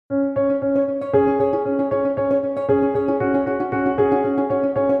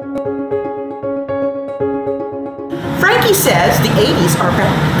he says the 80s are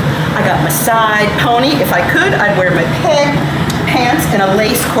back. I got my side pony. If I could, I'd wear my peg pants and a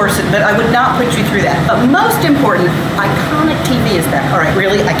lace corset, but I would not put you through that. But most important, iconic TV is back. All right,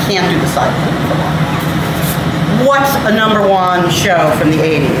 really, I can't do the side pony. Come on. What's a #1 show from the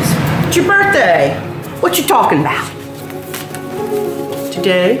 80s? It's your birthday. What you talking about?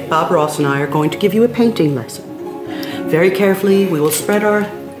 Today, Bob Ross and I are going to give you a painting lesson. Very carefully, we will spread our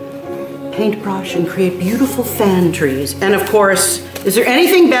paintbrush and create beautiful fan trees. And of course, is there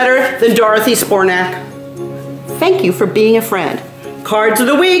anything better than Dorothy Spornak? Thank you for being a friend. Cards of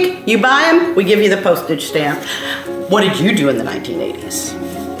the week, you buy them, we give you the postage stamp. What did you do in the 1980s?